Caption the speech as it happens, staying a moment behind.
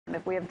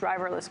If we have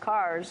driverless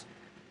cars,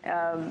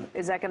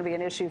 is that going to be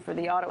an issue for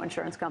the auto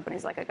insurance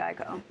companies like a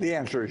Geico? The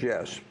answer is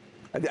yes.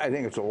 I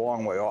think it's a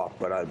long way off,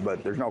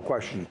 but there's no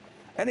question.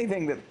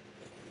 Anything that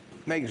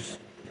makes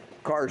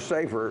cars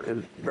safer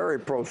is very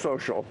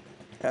pro-social,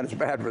 and it's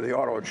bad for the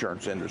auto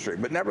insurance industry.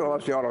 But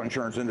nevertheless, the auto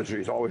insurance industry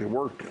has always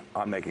worked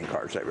on making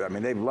cars safer. I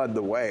mean, they've led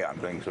the way on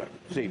things like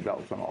seat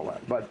belts and all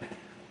that.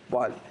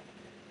 But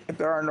if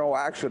there are no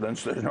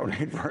accidents, there's no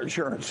need for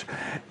insurance.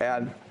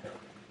 And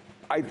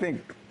I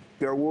think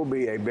there will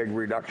be a big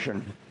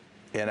reduction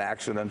in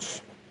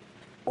accidents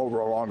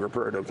over a longer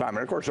period of time.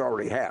 And of course, it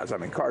already has. I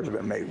mean, cars have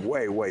been made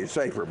way, way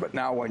safer. But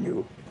now when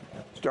you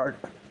start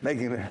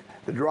making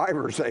the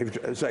driver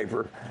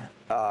safer,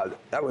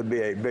 that would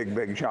be a big,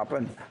 big jump.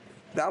 And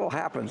that'll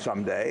happen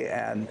someday.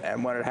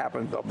 And when it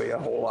happens, there'll be a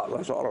whole lot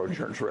less auto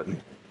insurance written.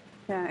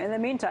 Yeah, in the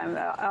meantime,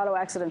 auto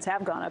accidents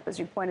have gone up, as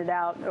you pointed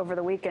out, over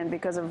the weekend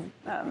because of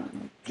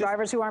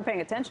drivers who aren't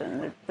paying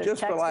attention.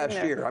 Just the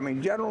last year. I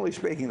mean, generally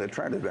speaking, the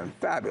trend has been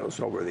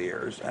fabulous over the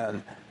years.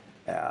 And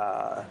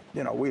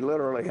you know, we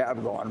literally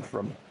have gone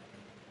from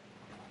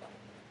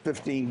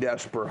 15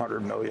 deaths per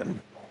 100 million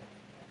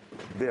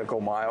vehicle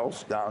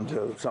miles down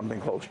to something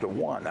close to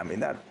 1. I mean,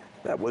 that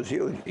was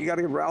huge. You got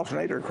to give Ralph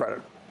Nader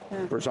credit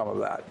for some of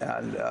that.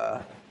 And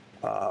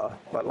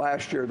but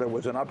last year there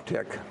was an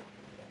uptick,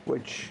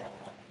 which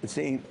it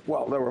seemed,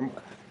 well, there were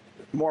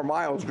more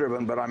miles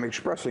driven, but I'm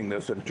expressing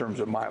this in terms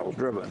of miles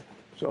driven.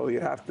 So you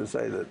have to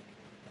say that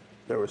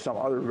there was some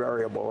other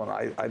variable,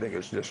 and I think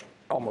it's just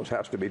almost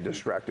has to be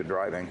distracted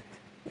driving.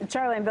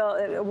 Charlie and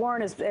Bill,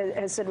 Warren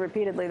has said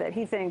repeatedly that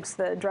he thinks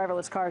the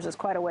driverless cars is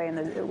quite a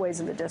ways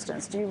in the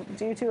distance. Do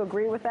you two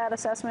agree with that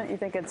assessment? You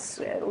think it's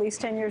at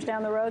least 10 years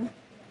down the road?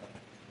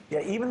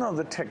 Yeah, even though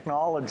the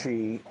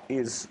technology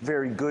is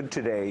very good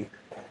today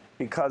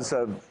because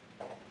of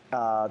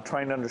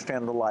trying to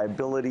understand the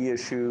liability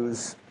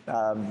issues,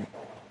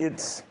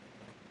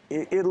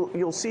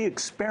 you'll see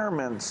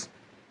experiments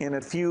in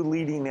a few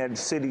leading edge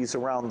cities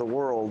around the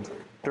world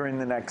during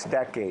the next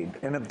decade.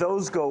 And if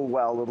those go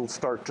well, it'll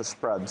start to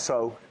spread.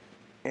 So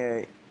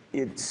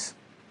it's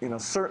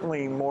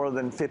certainly more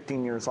than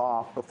 15 years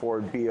off before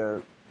it'd be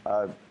a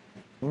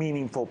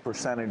meaningful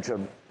percentage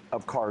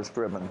of cars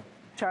driven.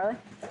 Charlie?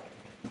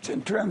 It's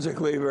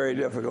intrinsically a very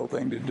difficult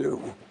thing to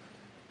do.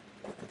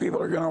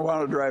 People are going to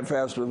want to drive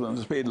faster than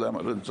the speed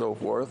limit and so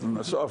forth, and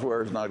the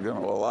software is not going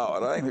to allow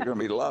it. I think there are going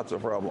to be lots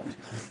of problems.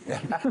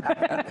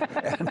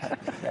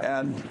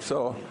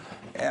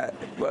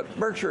 But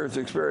Berkshire has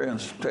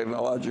experienced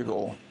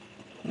technological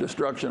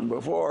destruction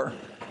before.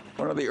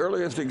 One of the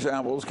earliest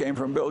examples came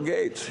from Bill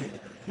Gates.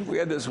 We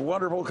had this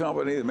wonderful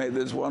company that made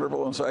this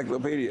wonderful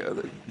encyclopedia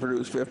that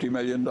produced $50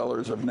 million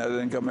of net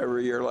income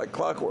every year like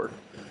clockwork.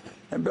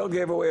 And Bill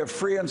gave away a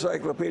free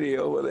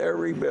encyclopedia with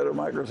every bit of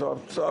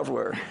Microsoft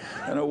software.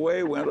 And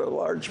away went a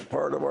large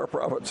part of our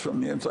profits from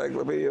the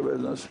encyclopedia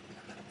business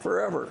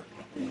forever.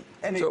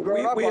 And he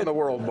grew up on the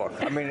World Book.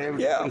 I mean,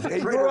 he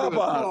grew up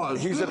on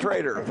it. He's a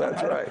trader,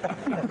 that's right.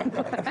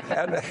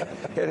 And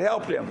it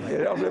helped him.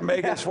 It helped him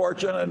make his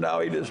fortune, and now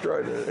he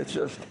destroyed it. It's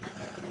just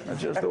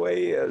the way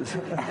he is.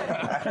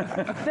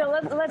 Bill,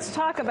 let's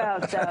talk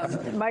about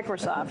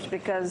Microsoft,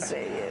 because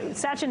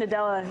Satya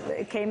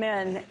Nadella came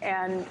in,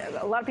 and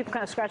a lot of people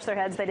kind of scratched their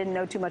heads. They didn't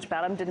know too much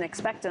about him, didn't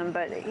expect him,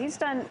 but he's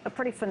done a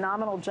pretty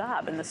phenomenal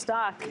job, and the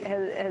stock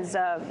has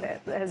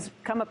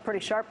come up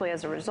pretty sharply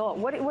as a result.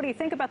 What do you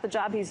think about the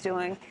job he's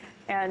doing,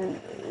 and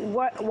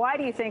why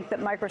do you think that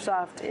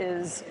Microsoft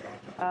is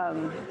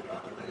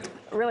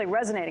really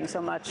resonating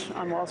so much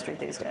on Wall Street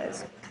these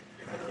days?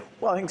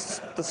 Well, I think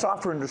the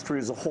software industry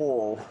as a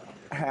whole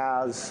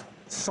has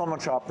so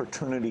much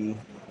opportunity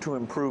to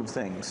improve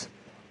things.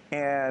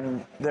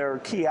 And there are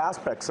key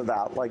aspects of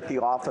that, like the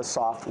Office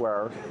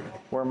software,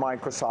 where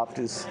Microsoft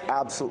is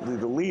absolutely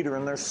the leader,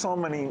 and there's so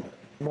many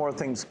more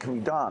things that can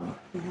be done.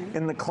 Mm-hmm.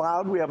 In the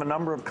cloud, we have a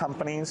number of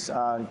companies,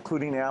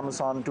 including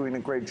Amazon, doing a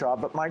great job,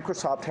 but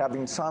Microsoft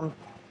having some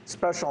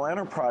special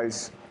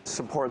enterprise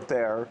support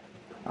there,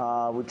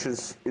 which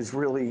is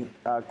really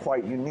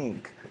quite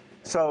unique.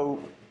 So,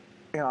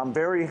 I'm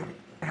very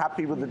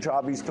happy with the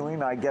job he's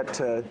doing. I get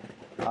to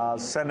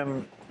send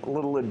him a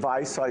little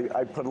advice.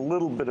 I put a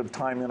little bit of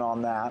time in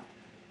on that.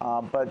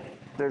 But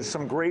there's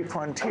some great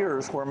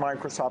frontiers where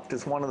Microsoft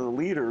is one of the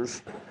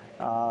leaders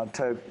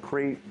to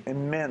create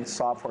immense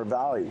software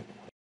value.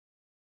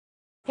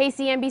 Hey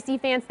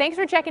CNBC fans, thanks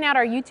for checking out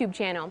our YouTube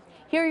channel.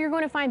 Here you're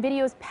going to find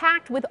videos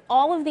packed with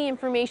all of the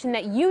information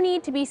that you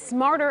need to be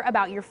smarter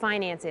about your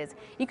finances.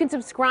 You can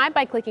subscribe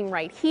by clicking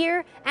right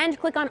here and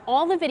click on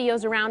all the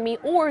videos around me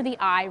or the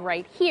eye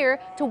right here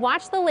to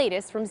watch the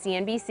latest from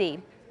CNBC.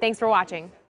 Thanks for watching.